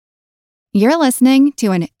You're listening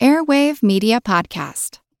to an Airwave Media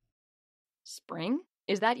Podcast. Spring?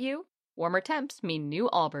 Is that you? Warmer temps mean new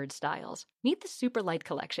Allbirds styles. Meet the Super Light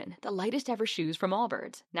Collection, the lightest ever shoes from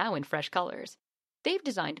Allbirds, now in fresh colors. They've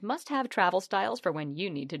designed must-have travel styles for when you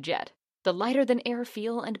need to jet. The lighter-than-air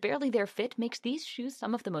feel and barely-there fit makes these shoes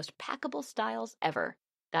some of the most packable styles ever.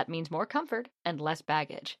 That means more comfort and less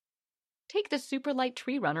baggage. Take the Super Light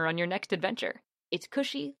Tree Runner on your next adventure. Its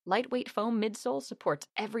cushy, lightweight foam midsole supports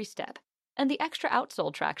every step, and the extra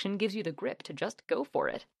outsole traction gives you the grip to just go for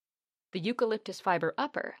it. The eucalyptus fiber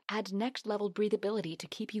upper adds next-level breathability to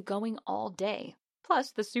keep you going all day.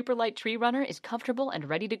 Plus, the Super Light Tree Runner is comfortable and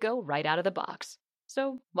ready to go right out of the box.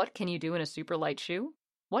 So, what can you do in a super light shoe?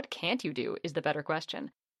 What can't you do is the better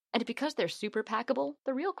question. And because they're super packable,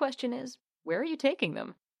 the real question is, where are you taking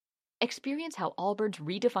them? Experience how Allbirds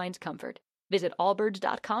redefines comfort. Visit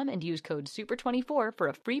allbirds.com and use code SUPER24 for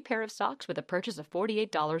a free pair of socks with a purchase of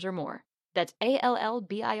 $48 or more. That's ALLBIRDS.com,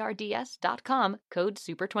 code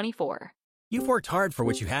SUPER24. You've worked hard for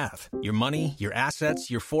what you have. Your money, your assets,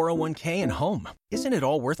 your 401k, and home. Isn't it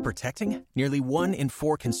all worth protecting? Nearly 1 in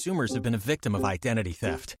 4 consumers have been a victim of identity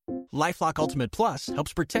theft. LifeLock Ultimate Plus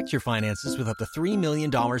helps protect your finances with up to $3 million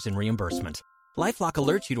in reimbursement. LifeLock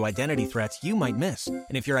alerts you to identity threats you might miss. And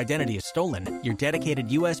if your identity is stolen, your dedicated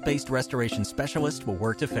U.S.-based restoration specialist will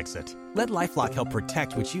work to fix it. Let LifeLock help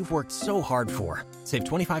protect what you've worked so hard for. Save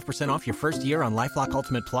 25% off your first year on LifeLock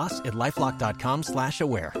Ultimate Plus at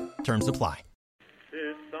LifeLock.com/aware. Terms apply.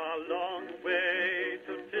 It's a long way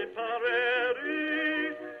to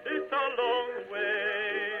Tipperary. It's a long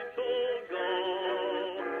way to go.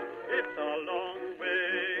 It's a long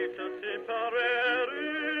way to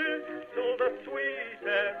Tipperary, to the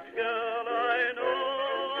sweetest girl I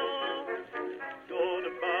know.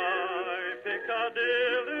 Goodbye,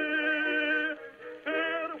 Piccadilly.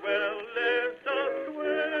 Farewell, Leicester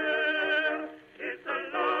Square. It's a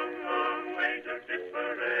long, long way to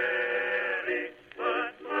Tipperary,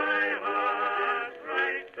 but my heart's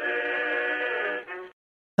right there.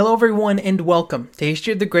 Hello everyone and welcome to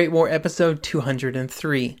History of the Great War episode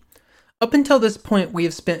 203. Up until this point, we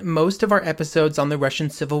have spent most of our episodes on the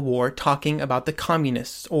Russian Civil War talking about the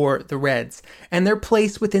Communists, or the Reds, and their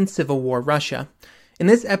place within Civil War Russia. In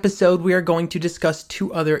this episode, we are going to discuss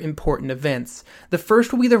 2 other important events. The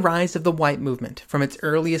first will be the rise of the White Movement, from its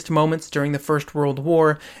earliest moments during the First World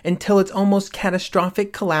War until its almost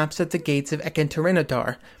catastrophic collapse at the gates of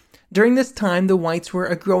Ekaterinodar. During this time, the Whites were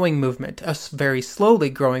a growing movement, a very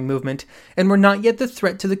slowly growing movement, and were not yet the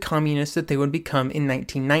threat to the Communists that they would become in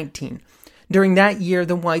 1919. During that year,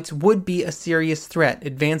 the Whites would be a serious threat,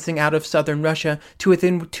 advancing out of southern Russia to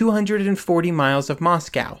within 240 miles of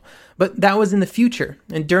Moscow. But that was in the future,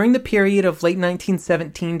 and during the period of late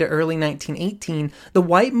 1917 to early 1918, the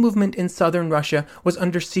White movement in southern Russia was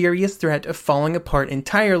under serious threat of falling apart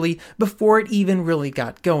entirely before it even really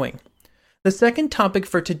got going. The second topic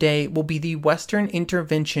for today will be the Western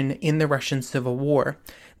intervention in the Russian Civil War.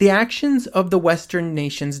 The actions of the Western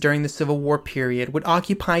nations during the Civil War period would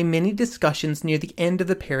occupy many discussions near the end of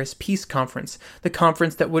the Paris Peace Conference, the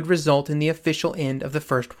conference that would result in the official end of the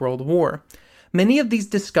First World War. Many of these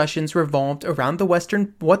discussions revolved around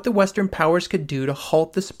what the Western powers could do to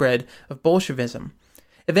halt the spread of Bolshevism.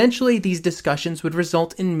 Eventually, these discussions would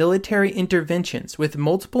result in military interventions, with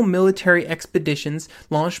multiple military expeditions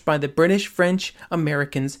launched by the British, French,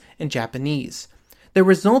 Americans, and Japanese. The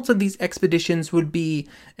results of these expeditions would be,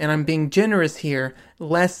 and I'm being generous here,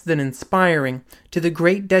 less than inspiring, to the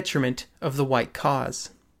great detriment of the White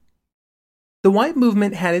cause. The White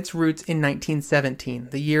movement had its roots in 1917,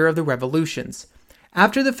 the year of the revolutions.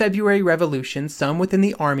 After the February Revolution, some within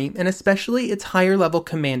the army, and especially its higher-level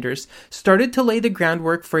commanders, started to lay the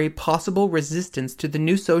groundwork for a possible resistance to the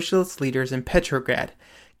new socialist leaders in Petrograd.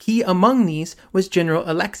 Key among these was General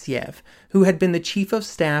Alexeyev, who had been the chief of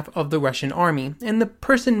staff of the Russian army, and the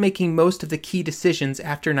person making most of the key decisions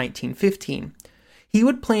after 1915. He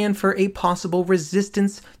would plan for a possible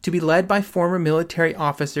resistance to be led by former military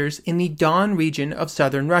officers in the Don region of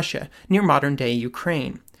southern Russia, near modern-day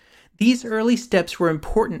Ukraine. These early steps were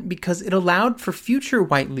important because it allowed for future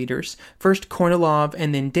White leaders, first Kornilov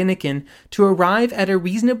and then Denikin, to arrive at a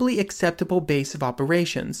reasonably acceptable base of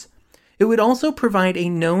operations. It would also provide a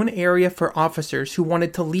known area for officers who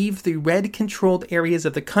wanted to leave the Red-controlled areas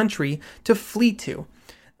of the country to flee to.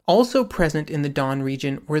 Also present in the Don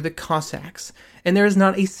region were the Cossacks, and there is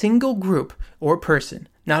not a single group or person,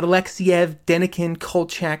 not Alexeyev, Denikin,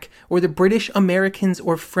 Kolchak, or the British, Americans,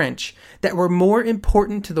 or French, that were more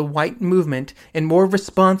important to the White movement and more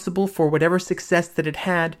responsible for whatever success that it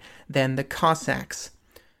had than the Cossacks.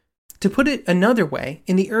 To put it another way,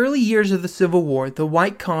 in the early years of the Civil War, the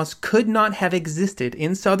White cause could not have existed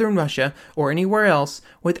in southern Russia or anywhere else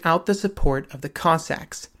without the support of the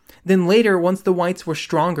Cossacks. Then later, once the Whites were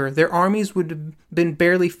stronger, their armies would have been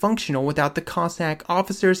barely functional without the Cossack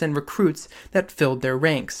officers and recruits that filled their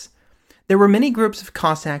ranks. There were many groups of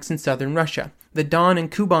Cossacks in southern Russia. The Don and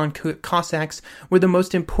Kuban Cossacks were the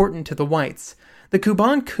most important to the Whites. The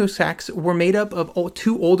Kuban Cossacks were made up of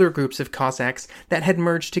two older groups of Cossacks that had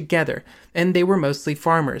merged together, and they were mostly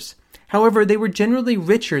farmers. However, they were generally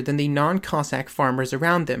richer than the non-Cossack farmers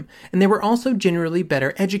around them, and they were also generally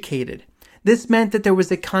better educated. This meant that there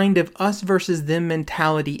was a kind of us versus them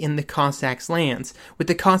mentality in the Cossacks' lands, with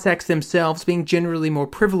the Cossacks themselves being generally more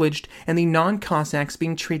privileged and the non-Cossacks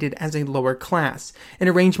being treated as a lower class, an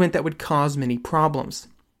arrangement that would cause many problems.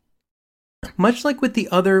 Much like with the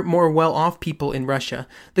other, more well-off people in Russia,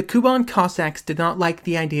 the Kuban Cossacks did not like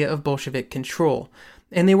the idea of Bolshevik control,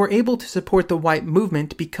 and they were able to support the White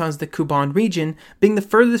movement because the Kuban region, being the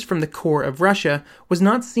furthest from the core of Russia, was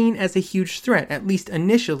not seen as a huge threat, at least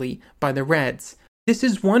initially, by the Reds. This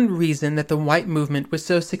is one reason that the White movement was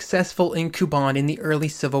so successful in Kuban in the early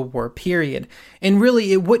Civil War period, and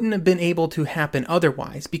really it wouldn't have been able to happen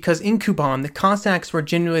otherwise, because in Kuban the Cossacks were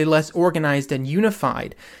generally less organized and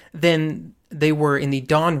unified than they were in the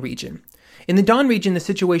Don region. In the Don region, the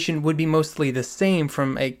situation would be mostly the same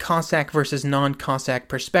from a Cossack versus non-Cossack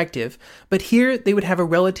perspective, but here they would have a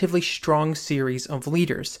relatively strong series of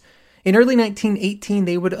leaders. In early 1918,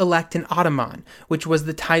 they would elect an Ataman, which was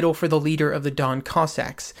the title for the leader of the Don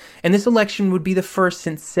Cossacks, and this election would be the first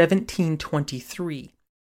since 1723.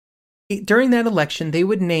 During that election, they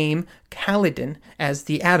would name Kaledin as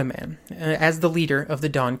the Ataman, as the leader of the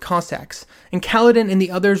Don Cossacks, and Kaledin and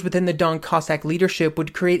the others within the Don Cossack leadership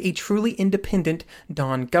would create a truly independent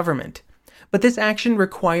Don government. But this action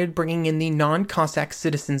required bringing in the non-Cossack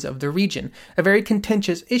citizens of the region, a very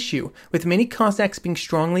contentious issue, with many Cossacks being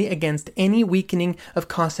strongly against any weakening of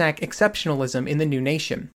Cossack exceptionalism in the new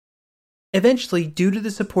nation. Eventually, due to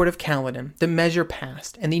the support of Kaledin, the measure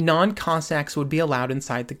passed, and the non-Cossacks would be allowed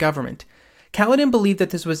inside the government. Kaledin believed that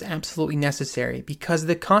this was absolutely necessary, because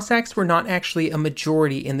the Cossacks were not actually a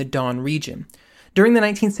majority in the Don region. During the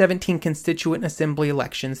 1917 Constituent Assembly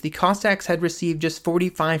elections, the Cossacks had received just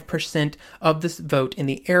 45% of the vote in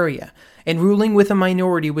the area, and ruling with a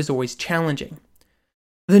minority was always challenging.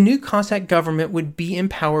 The new Cossack government would be in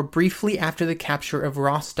power briefly after the capture of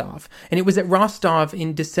Rostov, and it was at Rostov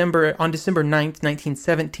on December 9,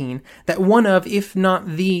 1917, that one of, if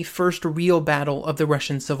not the first real battle of the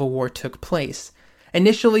Russian Civil War took place.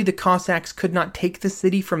 Initially, the Cossacks could not take the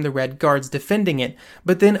city from the Red Guards defending it,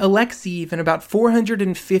 but then Alexeyev and about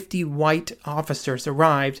 450 White officers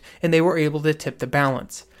arrived, and they were able to tip the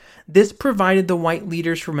balance. This provided the White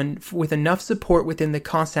leaders with enough support within the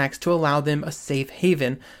Cossacks to allow them a safe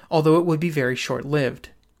haven, although it would be very short-lived.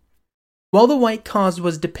 While the White cause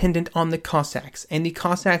was dependent on the Cossacks, and the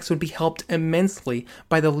Cossacks would be helped immensely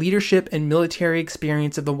by the leadership and military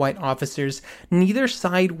experience of the White officers, neither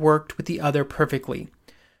side worked with the other perfectly.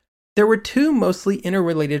 There were two mostly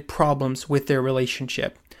interrelated problems with their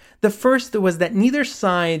relationship. The first was that neither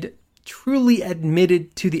side truly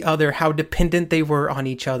admitted to the other how dependent they were on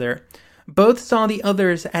each other. Both saw the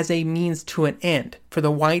others as a means to an end. For the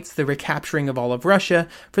Whites, the recapturing of all of Russia;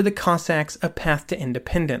 for the Cossacks, a path to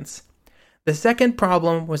independence. The second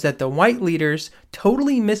problem was that the White leaders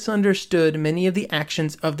totally misunderstood many of the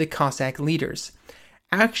actions of the Cossack leaders.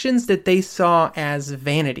 Actions that they saw as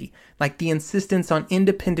vanity, like the insistence on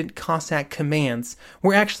independent Cossack commands,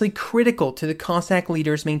 were actually critical to the Cossack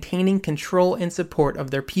leaders maintaining control and support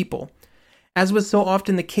of their people. As was so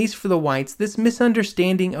often the case for the Whites, this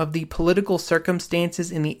misunderstanding of the political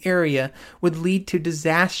circumstances in the area would lead to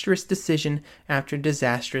disastrous decision after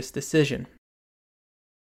disastrous decision.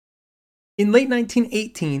 In late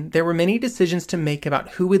 1918, there were many decisions to make about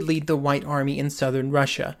who would lead the White Army in southern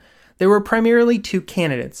Russia. There were primarily two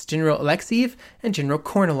candidates, General Alexeyev and General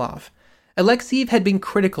Kornilov. Alexeyev had been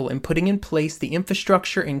critical in putting in place the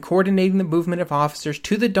infrastructure and coordinating the movement of officers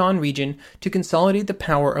to the Don region to consolidate the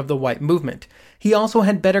power of the White movement. He also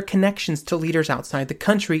had better connections to leaders outside the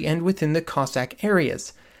country and within the Cossack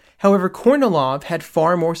areas. However, Kornilov had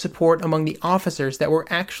far more support among the officers that were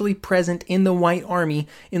actually present in the White Army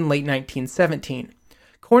in late 1917.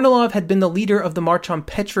 Kornilov had been the leader of the March on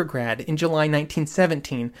Petrograd in July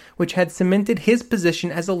 1917, which had cemented his position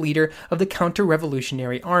as a leader of the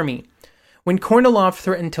counter-revolutionary army. When Kornilov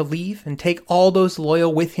threatened to leave and take all those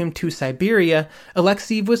loyal with him to Siberia,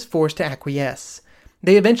 Alexeyev was forced to acquiesce.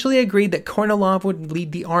 They eventually agreed that Kornilov would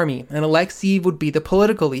lead the army and Alexeyev would be the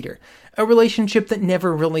political leader, a relationship that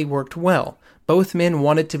never really worked well, Both men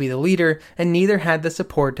wanted to be the leader, and neither had the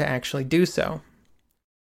support to actually do so.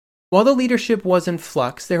 While the leadership was in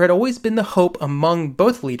flux, there had always been the hope among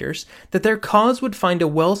both leaders that their cause would find a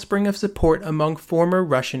wellspring of support among former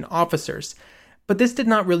Russian officers, but this did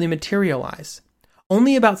not really materialize.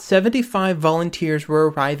 Only about 75 volunteers were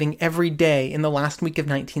arriving every day in the last week of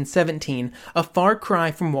 1917, a far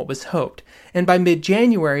cry from what was hoped, and by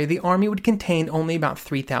mid-January the army would contain only about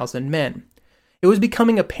 3,000 men. It was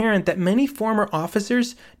becoming apparent that many former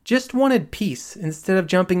officers just wanted peace instead of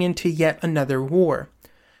jumping into yet another war.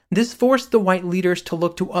 This forced the white leaders to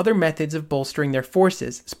look to other methods of bolstering their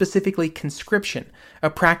forces, specifically conscription, a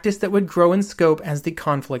practice that would grow in scope as the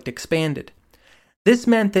conflict expanded. This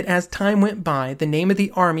meant that as time went by, the name of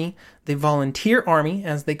the army, the Volunteer Army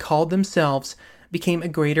as they called themselves, became a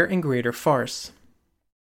greater and greater farce.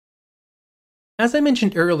 As I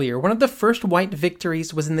mentioned earlier, one of the first white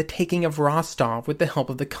victories was in the taking of Rostov with the help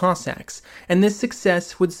of the Cossacks, and this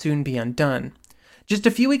success would soon be undone. Just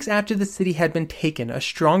a few weeks after the city had been taken, a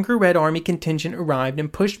stronger Red Army contingent arrived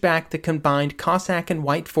and pushed back the combined Cossack and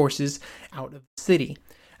white forces out of the city.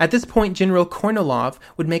 At this point, General Kornilov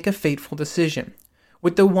would make a fateful decision.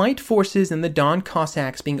 With the white forces and the Don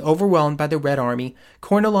Cossacks being overwhelmed by the Red Army,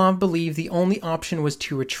 Kornilov believed the only option was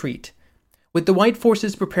to retreat. With the white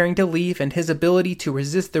forces preparing to leave and his ability to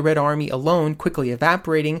resist the Red Army alone quickly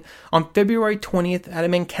evaporating, on February 20th,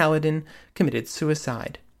 Ataman Kaledin committed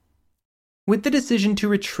suicide. With the decision to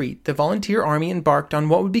retreat, the Volunteer Army embarked on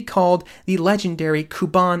what would be called the legendary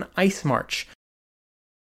Kuban Ice March.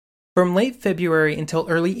 From late February until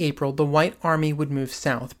early April, the White Army would move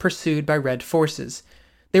south, pursued by Red forces.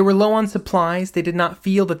 They were low on supplies, they did not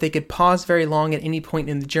feel that they could pause very long at any point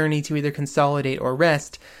in the journey to either consolidate or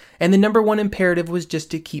rest, and the number one imperative was just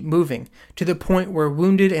to keep moving, to the point where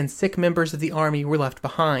wounded and sick members of the army were left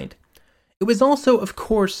behind. It was also, of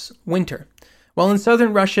course, winter. While in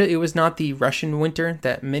southern Russia it was not the Russian winter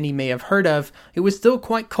that many may have heard of, it was still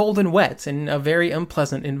quite cold and wet and a very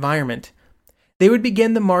unpleasant environment. They would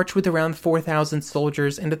begin the march with around 4,000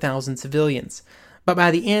 soldiers and 1,000 civilians, but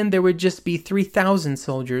by the end there would just be 3,000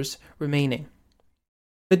 soldiers remaining.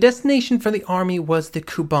 The destination for the army was the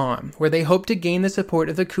Kuban, where they hoped to gain the support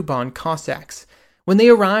of the Kuban Cossacks. When they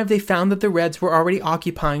arrived, they found that the Reds were already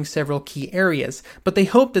occupying several key areas, but they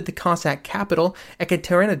hoped that the Cossack capital,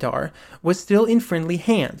 Ekaterinodar, was still in friendly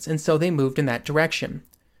hands, and so they moved in that direction.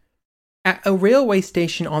 At a railway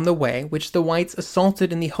station on the way, which the Whites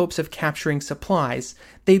assaulted in the hopes of capturing supplies,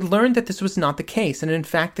 they learned that this was not the case, and in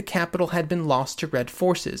fact the capital had been lost to Red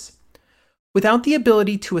forces. Without the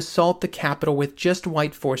ability to assault the capital with just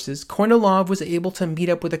white forces, Kornilov was able to meet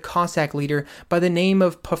up with a Cossack leader by the name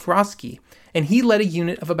of Pofrovsky, and he led a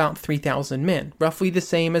unit of about 3,000 men, roughly the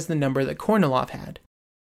same as the number that Kornilov had.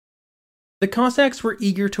 The Cossacks were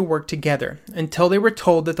eager to work together, until they were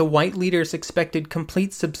told that the white leaders expected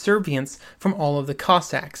complete subservience from all of the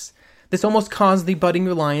Cossacks. This almost caused the budding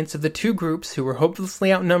alliance of the two groups, who were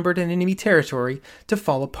hopelessly outnumbered in enemy territory, to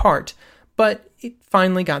fall apart, but it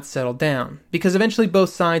finally got settled down, because eventually both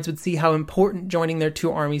sides would see how important joining their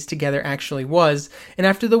two armies together actually was, and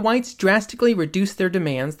after the Whites drastically reduced their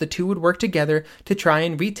demands, the two would work together to try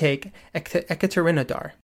and retake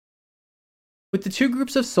Ekaterinodar. With the two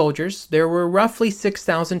groups of soldiers, there were roughly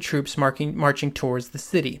 6,000 troops marching towards the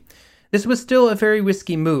city. This was still a very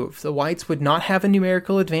risky move. The Whites would not have a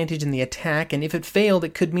numerical advantage in the attack, and if it failed,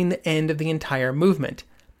 it could mean the end of the entire movement.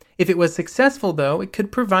 If it was successful, though, it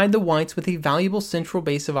could provide the Whites with a valuable central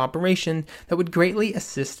base of operation that would greatly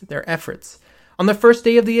assist their efforts. On the first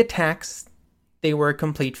day of the attacks, they were a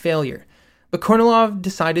complete failure. But Kornilov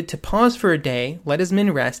decided to pause for a day, let his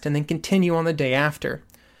men rest, and then continue on the day after.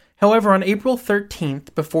 However, on April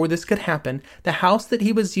 13th, before this could happen, the house that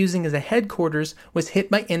he was using as a headquarters was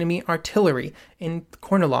hit by enemy artillery, and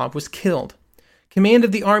Kornilov was killed. Command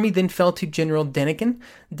of the army then fell to General Denikin.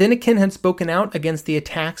 Denikin had spoken out against the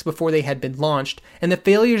attacks before they had been launched, and the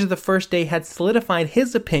failures of the first day had solidified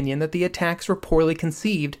his opinion that the attacks were poorly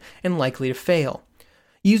conceived and likely to fail.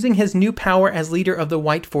 Using his new power as leader of the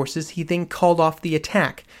white forces, he then called off the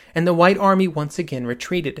attack, and the white army once again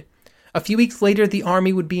retreated. A few weeks later, the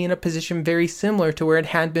army would be in a position very similar to where it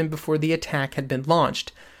had been before the attack had been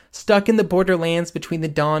launched, stuck in the borderlands between the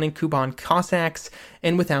Don and Kuban Cossacks,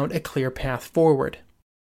 and without a clear path forward.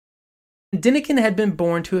 Denikin had been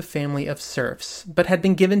born to a family of serfs, but had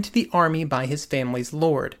been given to the army by his family's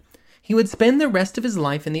lord. He would spend the rest of his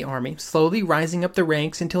life in the army, slowly rising up the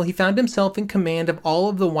ranks until he found himself in command of all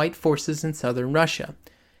of the white forces in southern Russia.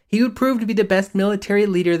 He would prove to be the best military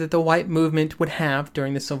leader that the white movement would have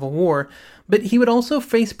during the Civil War, but he would also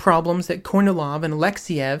face problems that Kornilov and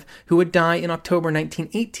Alexeyev, who would die in October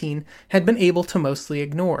 1918, had been able to mostly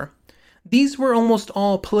ignore. These were almost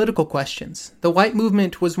all political questions. The white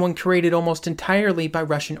movement was one created almost entirely by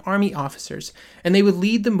Russian army officers, and they would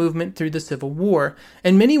lead the movement through the Civil War,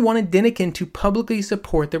 and many wanted Denikin to publicly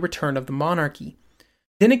support the return of the monarchy.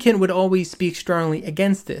 Denikin would always speak strongly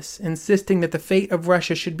against this, insisting that the fate of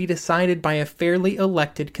Russia should be decided by a fairly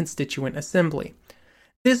elected constituent assembly.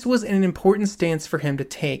 This was an important stance for him to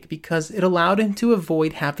take because it allowed him to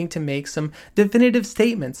avoid having to make some definitive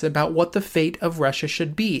statements about what the fate of Russia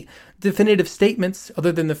should be. Definitive statements,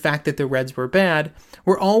 other than the fact that the Reds were bad,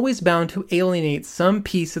 were always bound to alienate some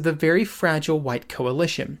piece of the very fragile white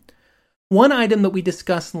coalition. One item that we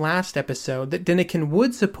discussed last episode that Denikin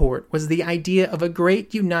would support was the idea of a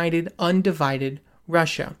great, united, undivided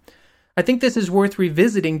Russia. I think this is worth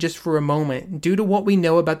revisiting just for a moment, due to what we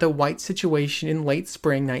know about the white situation in late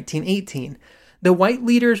spring 1918. The white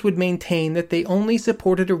leaders would maintain that they only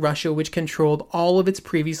supported a Russia which controlled all of its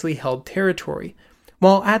previously held territory,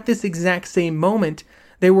 while at this exact same moment,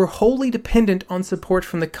 they were wholly dependent on support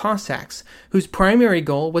from the Cossacks, whose primary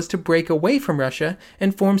goal was to break away from Russia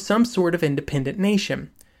and form some sort of independent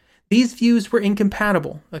nation. These views were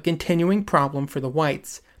incompatible, a continuing problem for the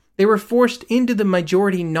whites. They were forced into the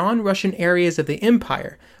majority non-Russian areas of the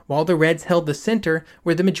empire, while the Reds held the center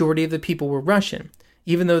where the majority of the people were Russian,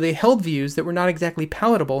 even though they held views that were not exactly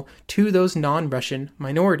palatable to those non-Russian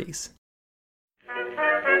minorities.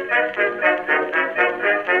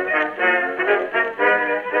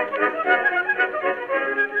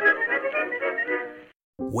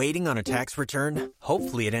 Waiting on a tax return?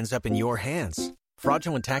 Hopefully it ends up in your hands.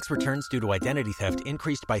 Fraudulent tax returns due to identity theft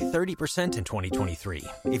increased by 30% in 2023.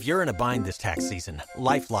 If you're in a bind this tax season,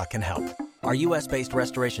 LifeLock can help. Our U.S.-based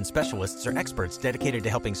restoration specialists are experts dedicated to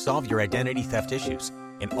helping solve your identity theft issues.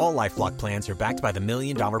 And all LifeLock plans are backed by the $1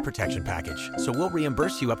 Million Protection Package. So we'll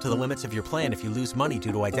reimburse you up to the limits of your plan if you lose money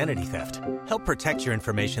due to identity theft. Help protect your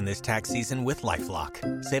information this tax season with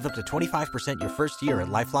LifeLock. Save up to 25% your first year at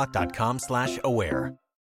LifeLock.com/aware.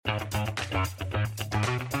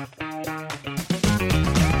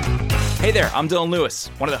 Hey there, I'm Dylan Lewis,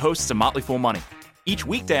 one of the hosts of Motley Fool Money. Each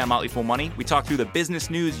weekday on Motley Fool Money, we talk through the business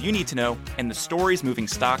news you need to know and the stories moving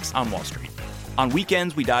stocks on Wall Street. On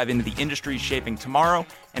weekends, we dive into the industries shaping tomorrow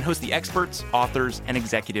and host the experts, authors, and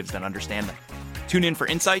executives that understand them. Tune in for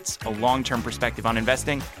insights, a long-term perspective on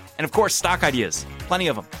investing, and of course, stock ideas. Plenty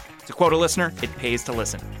of them. To quote a listener, it pays to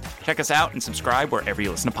listen. Check us out and subscribe wherever you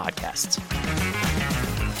listen to podcasts.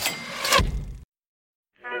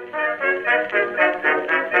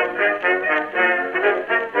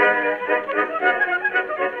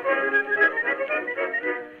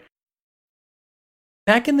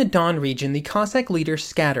 Back in the Don region, the Cossack leaders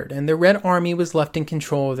scattered, and the Red Army was left in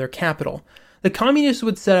control of their capital. The Communists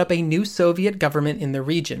would set up a new Soviet government in the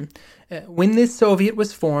region. When this Soviet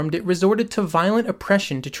was formed, it resorted to violent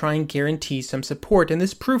oppression to try and guarantee some support, and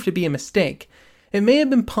this proved to be a mistake. It may have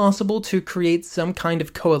been possible to create some kind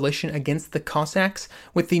of coalition against the Cossacks,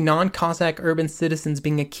 with the non-Cossack urban citizens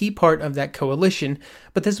being a key part of that coalition,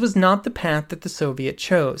 but this was not the path that the Soviet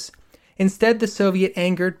chose. Instead, the Soviet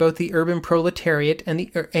angered both the urban proletariat and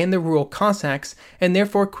the rural Cossacks, and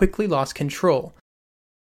therefore quickly lost control.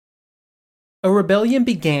 A rebellion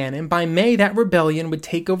began, and by May that rebellion would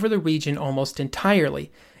take over the region almost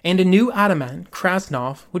entirely, and a new ataman,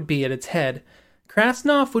 Krasnov, would be at its head.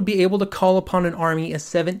 Krasnov would be able to call upon an army of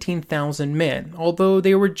 17,000 men, although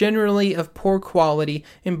they were generally of poor quality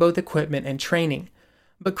in both equipment and training.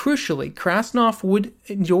 But crucially, Krasnov would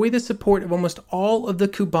enjoy the support of almost all of the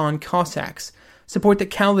Kuban Cossacks, support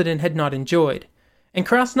that Kaledin had not enjoyed. And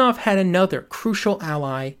Krasnov had another crucial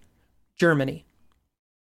ally, Germany.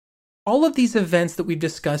 All of these events that we've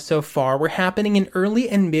discussed so far were happening in early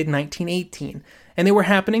and mid-1918, and they were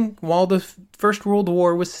happening while the First World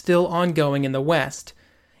War was still ongoing in the West.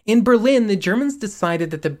 In Berlin, the Germans decided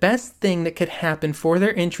that the best thing that could happen for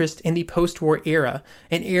their interest in the post-war era,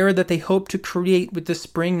 an era that they hoped to create with the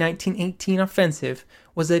spring 1918 offensive,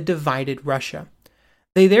 was a divided Russia.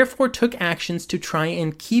 They therefore took actions to try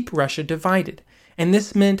and keep Russia divided, and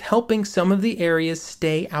this meant helping some of the areas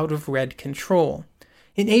stay out of Red control.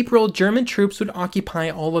 In April, German troops would occupy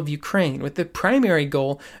all of Ukraine with the primary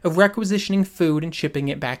goal of requisitioning food and shipping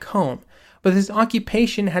it back home. But this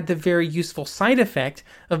occupation had the very useful side effect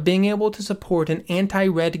of being able to support an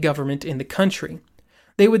anti-Red government in the country.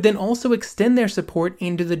 They would then also extend their support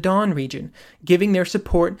into the Don region, giving their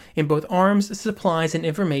support in both arms, supplies, and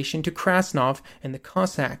information to Krasnov and the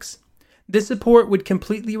Cossacks. This support would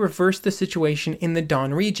completely reverse the situation in the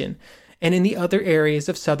Don region, and in the other areas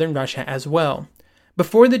of southern Russia as well.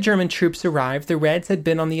 Before the German troops arrived, the Reds had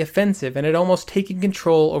been on the offensive and had almost taken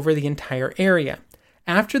control over the entire area.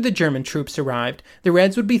 After the German troops arrived, the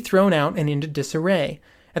Reds would be thrown out and into disarray.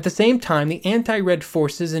 At the same time, the anti-Red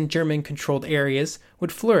forces in German-controlled areas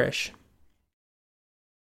would flourish.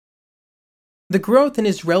 The growth in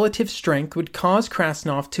his relative strength would cause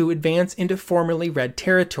Krasnov to advance into formerly Red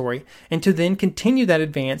territory, and to then continue that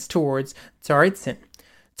advance towards Tsaritsyn.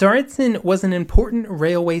 Tsaritsyn was an important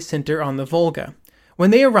railway center on the Volga.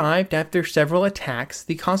 When they arrived after several attacks,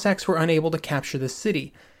 the Cossacks were unable to capture the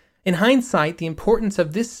city. In hindsight, the importance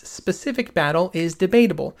of this specific battle is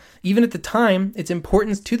debatable. Even at the time, its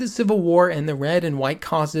importance to the Civil War and the Red and White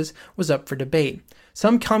causes was up for debate.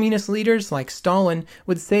 Some communist leaders, like Stalin,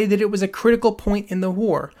 would say that it was a critical point in the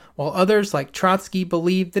war, while others, like Trotsky,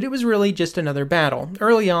 believed that it was really just another battle,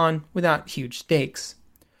 early on, without huge stakes.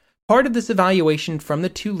 Part of this evaluation from the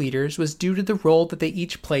two leaders was due to the role that they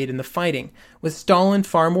each played in the fighting, with Stalin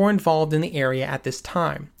far more involved in the area at this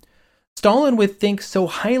time. Stalin would think so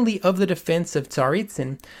highly of the defense of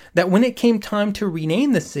Tsaritsyn that when it came time to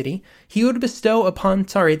rename the city, he would bestow upon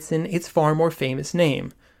Tsaritsyn its far more famous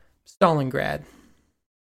name, Stalingrad.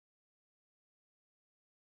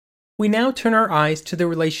 We now turn our eyes to the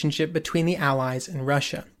relationship between the Allies and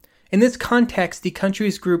Russia. In this context, the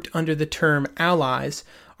countries grouped under the term Allies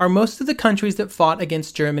are most of the countries that fought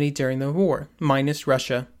against Germany during the war, minus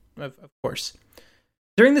Russia, of course.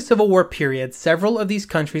 During the Civil War period, several of these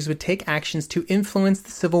countries would take actions to influence the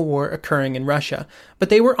Civil War occurring in Russia, but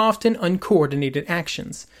they were often uncoordinated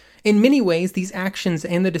actions. In many ways, these actions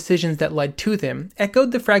and the decisions that led to them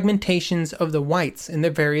echoed the fragmentations of the Whites in the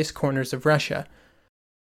various corners of Russia.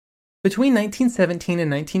 Between 1917 and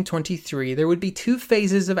 1923, there would be two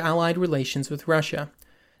phases of Allied relations with Russia.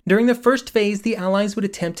 During the first phase, the Allies would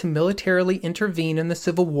attempt to militarily intervene in the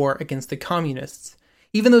Civil War against the Communists.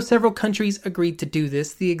 Even though several countries agreed to do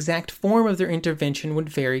this, the exact form of their intervention would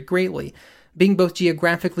vary greatly, being both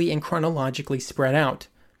geographically and chronologically spread out.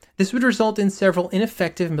 This would result in several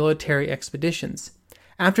ineffective military expeditions.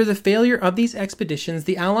 After the failure of these expeditions,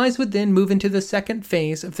 the Allies would then move into the second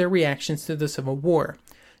phase of their reactions to the Civil War.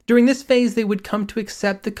 During this phase, they would come to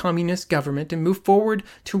accept the communist government and move forward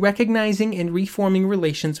to recognizing and reforming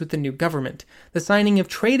relations with the new government. The signing of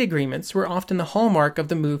trade agreements were often the hallmark of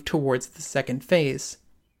the move towards the second phase.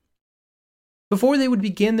 Before they would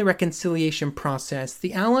begin the reconciliation process,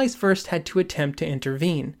 the Allies first had to attempt to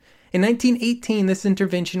intervene. In 1918, this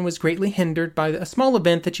intervention was greatly hindered by a small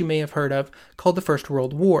event that you may have heard of called the First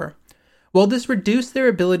World War. While this reduced their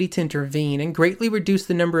ability to intervene and greatly reduced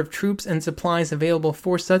the number of troops and supplies available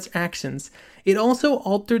for such actions, it also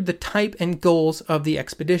altered the type and goals of the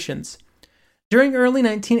expeditions. During early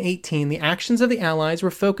 1918, the actions of the Allies were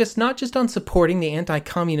focused not just on supporting the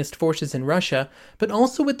anti-communist forces in Russia, but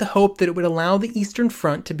also with the hope that it would allow the Eastern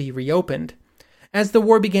Front to be reopened. As the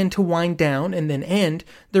war began to wind down and then end,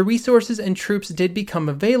 the resources and troops did become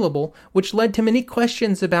available, which led to many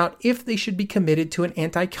questions about if they should be committed to an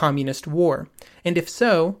anti-communist war, and if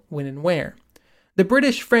so, when and where. The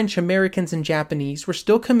British, French, Americans, and Japanese were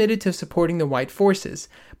still committed to supporting the White forces,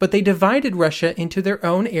 but they divided Russia into their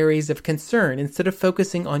own areas of concern instead of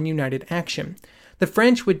focusing on united action. The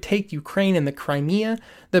French would take Ukraine and the Crimea,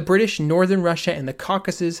 the British northern Russia and the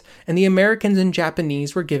Caucasus, and the Americans and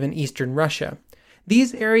Japanese were given eastern Russia.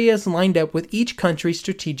 These areas lined up with each country's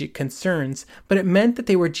strategic concerns, but it meant that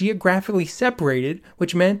they were geographically separated,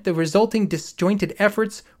 which meant the resulting disjointed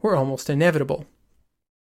efforts were almost inevitable.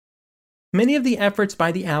 Many of the efforts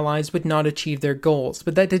by the Allies would not achieve their goals,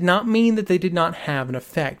 but that did not mean that they did not have an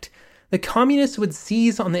effect. The Communists would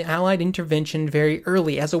seize on the Allied intervention very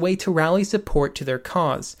early as a way to rally support to their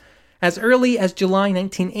cause. As early as July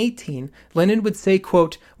 1918, Lenin would say,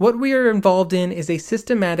 quote, "What we are involved in is a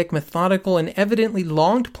systematic, methodical, and evidently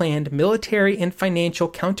long-planned military and financial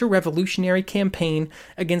counter-revolutionary campaign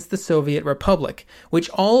against the Soviet Republic, which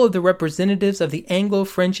all of the representatives of the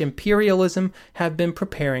Anglo-French imperialism have been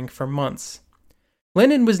preparing for months."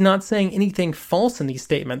 Lenin was not saying anything false in these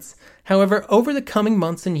statements. However, over the coming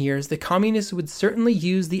months and years, the Communists would certainly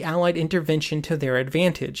use the Allied intervention to their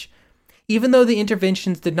advantage. Even though the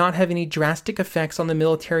interventions did not have any drastic effects on the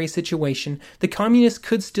military situation, the Communists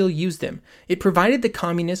could still use them. It provided the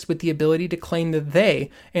Communists with the ability to claim that they,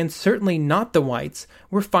 and certainly not the Whites,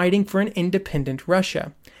 were fighting for an independent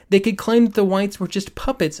Russia. They could claim that the Whites were just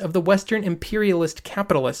puppets of the Western imperialist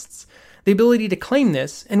capitalists. The ability to claim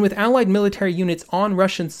this, and with Allied military units on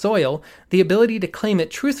Russian soil, the ability to claim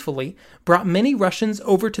it truthfully, brought many Russians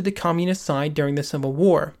over to the Communist side during the Civil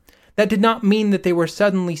War. That did not mean that they were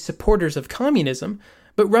suddenly supporters of communism,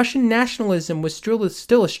 but Russian nationalism was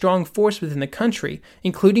still a strong force within the country,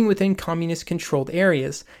 including within communist-controlled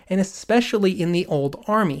areas, and especially in the Old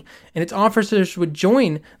Army, and its officers would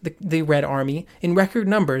join the Red Army in record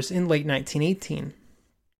numbers in late 1918.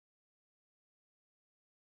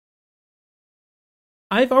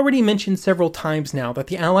 I've already mentioned several times now that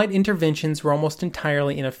the Allied interventions were almost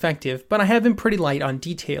entirely ineffective, but I have been pretty light on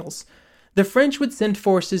details. The French would send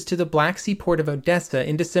forces to the Black Sea port of Odessa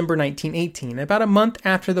in December 1918, about a month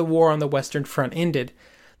after the war on the Western Front ended.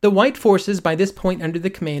 The White forces, by this point under the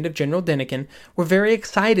command of General Denikin, were very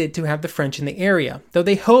excited to have the French in the area, though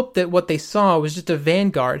they hoped that what they saw was just a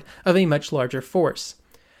vanguard of a much larger force.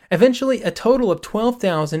 Eventually, a total of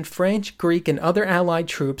 12,000 French, Greek, and other Allied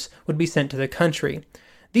troops would be sent to the country.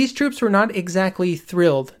 These troops were not exactly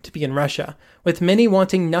thrilled to be in Russia, with many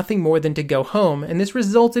wanting nothing more than to go home, and this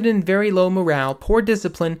resulted in very low morale, poor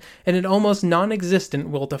discipline, and an almost non-existent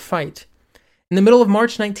will to fight. In the middle of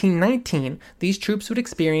March 1919, these troops would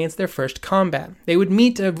experience their first combat. They would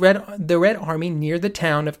meet the Red Army near the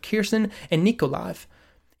town of Kherson and Nikolaev.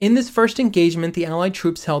 In this first engagement, the Allied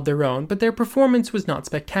troops held their own, but their performance was not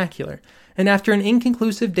spectacular, and after an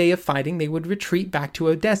inconclusive day of fighting, they would retreat back to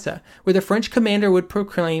Odessa, where the French commander would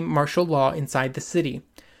proclaim martial law inside the city.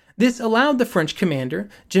 This allowed the French commander,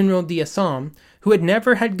 General d'Assam, who had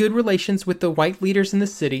never had good relations with the white leaders in the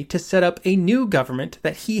city, to set up a new government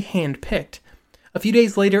that he handpicked. A few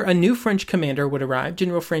days later, a new French commander would arrive,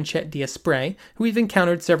 General Franchet d'Esprit, who we've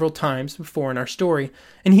encountered several times before in our story,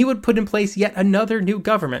 and he would put in place yet another new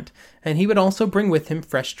government, and he would also bring with him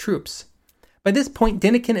fresh troops. By this point,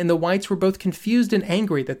 Denikin and the Whites were both confused and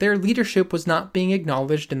angry that their leadership was not being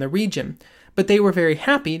acknowledged in the region, but they were very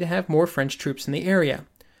happy to have more French troops in the area.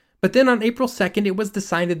 But then on April 2nd, it was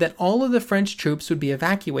decided that all of the French troops would be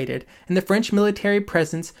evacuated, and the French military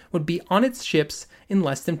presence would be on its ships in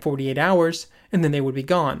less than 48 hours, and then they would be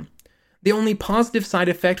gone. The only positive side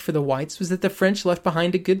effect for the Whites was that the French left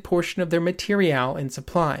behind a good portion of their materiel and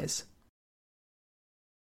supplies.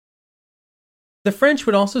 The French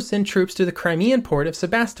would also send troops to the Crimean port of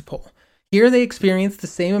Sebastopol. Here they experienced the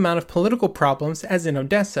same amount of political problems as in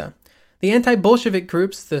Odessa. The anti-Bolshevik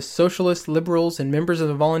groups, the socialist liberals, and members of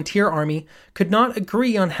the volunteer army could not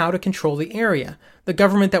agree on how to control the area. The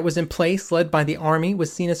government that was in place, led by the army,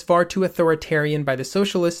 was seen as far too authoritarian by the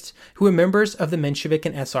socialists, who were members of the Menshevik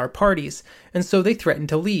and SR parties, and so they threatened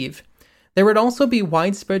to leave. There would also be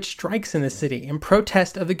widespread strikes in the city in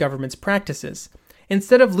protest of the government's practices.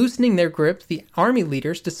 Instead of loosening their grip, the army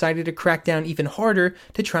leaders decided to crack down even harder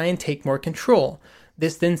to try and take more control.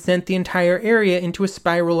 This then sent the entire area into a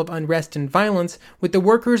spiral of unrest and violence, with the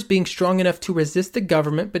workers being strong enough to resist the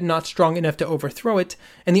government but not strong enough to overthrow it,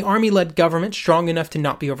 and the army-led government strong enough to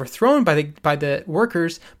not be overthrown by the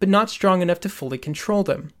workers but not strong enough to fully control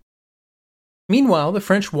them. Meanwhile, the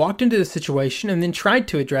French walked into the situation and then tried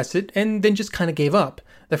to address it, and then just kind of gave up.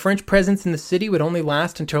 The French presence in the city would only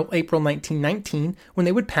last until April 1919, when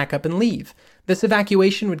they would pack up and leave. This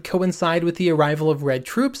evacuation would coincide with the arrival of Red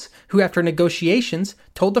troops, who after negotiations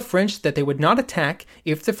told the French that they would not attack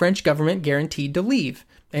if the French government guaranteed to leave,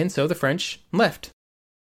 and so the French left.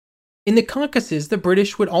 In the Caucasus, the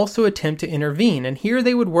British would also attempt to intervene, and here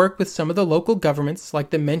they would work with some of the local governments,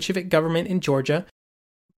 like the Menshevik government in Georgia.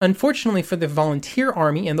 Unfortunately for the volunteer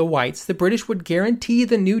army and the Whites, the British would guarantee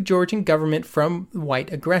the new Georgian government from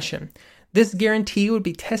White aggression. This guarantee would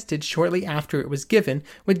be tested shortly after it was given,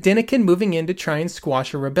 with Denikin moving in to try and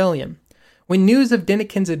squash a rebellion. When news of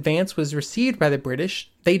Denikin's advance was received by the British,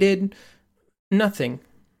 they did nothing,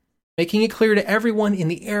 making it clear to everyone in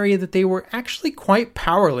the area that they were actually quite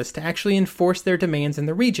powerless to actually enforce their demands in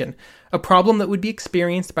the region, a problem that would be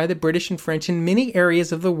experienced by the British and French in many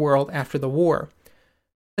areas of the world after the war.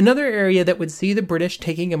 Another area that would see the British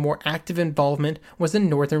taking a more active involvement was in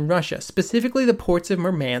northern Russia, specifically the ports of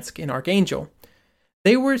Murmansk and Archangel.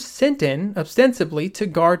 They were sent in, ostensibly, to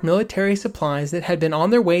guard military supplies that had been on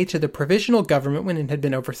their way to the provisional government when it had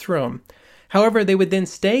been overthrown. However, they would then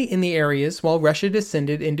stay in the areas while Russia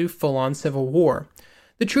descended into full-on civil war.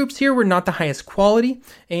 The troops here were not the highest quality,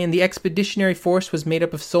 and the expeditionary force was made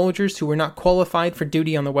up of soldiers who were not qualified for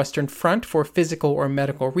duty on the Western Front for physical or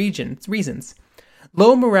medical reasons.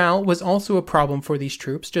 Low morale was also a problem for these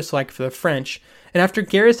troops, just like for the French, and after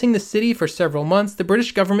garrisoning the city for several months, the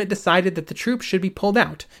British government decided that the troops should be pulled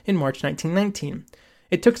out in March 1919.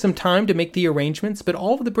 It took some time to make the arrangements, but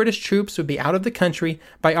all of the British troops would be out of the country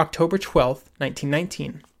by October 12,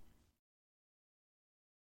 1919.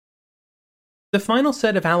 The final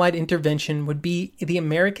set of Allied intervention would be the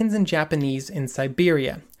Americans and Japanese in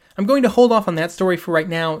Siberia. I'm going to hold off on that story for right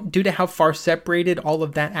now due to how far separated all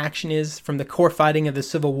of that action is from the core fighting of the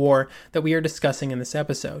Civil War that we are discussing in this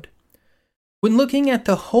episode. When looking at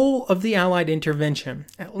the whole of the Allied intervention,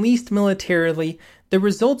 at least militarily, the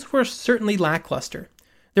results were certainly lackluster.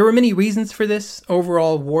 There were many reasons for this: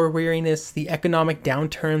 overall war weariness, the economic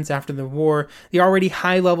downturns after the war, the already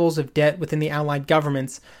high levels of debt within the Allied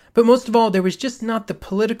governments, but most of all, there was just not the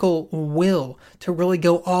political will to really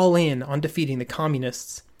go all in on defeating the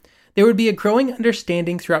communists. There would be a growing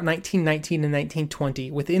understanding throughout 1919 and 1920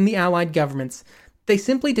 within the Allied governments that they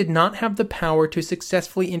simply did not have the power to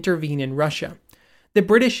successfully intervene in Russia. The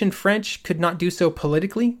British and French could not do so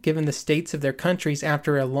politically, given the states of their countries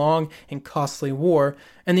after a long and costly war,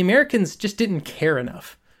 and the Americans just didn't care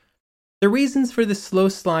enough. The reasons for the slow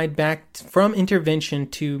slide back from intervention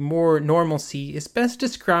to more normalcy is best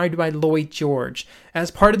described by Lloyd George as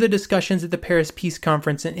part of the discussions at the Paris Peace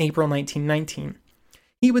Conference in April 1919.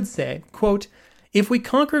 He would say, quote, "If we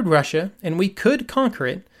conquered Russia, and we could conquer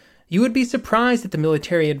it, you would be surprised at the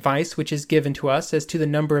military advice which is given to us as to the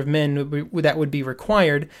number of men that would be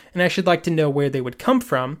required, and I should like to know where they would come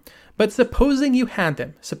from. But supposing you had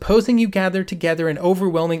them, supposing you gathered together an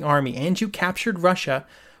overwhelming army, and you captured Russia,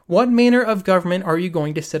 what manner of government are you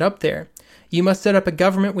going to set up there? You must set up a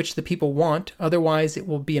government which the people want, otherwise it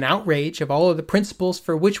will be an outrage of all of the principles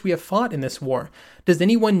for which we have fought in this war. Does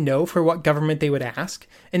anyone know for what government they would ask?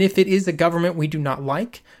 And if it is a government we do not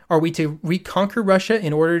like, are we to reconquer Russia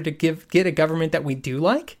in order to get a government that we do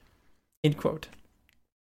like?" End quote.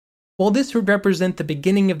 While this would represent the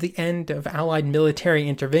beginning of the end of Allied military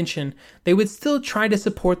intervention, they would still try to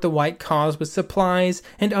support the White cause with supplies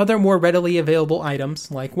and other more readily available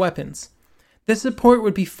items like weapons. This support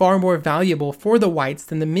would be far more valuable for the Whites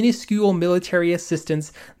than the minuscule military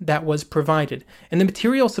assistance that was provided, and the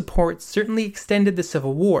material support certainly extended the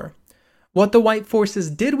Civil War. What the White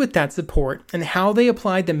forces did with that support and how they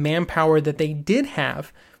applied the manpower that they did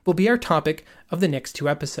have will be our topic of the next 2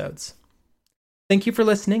 episodes. Thank you for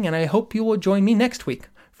listening, and I hope you will join me next week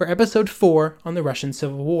for episode 4 on the Russian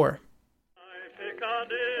Civil War.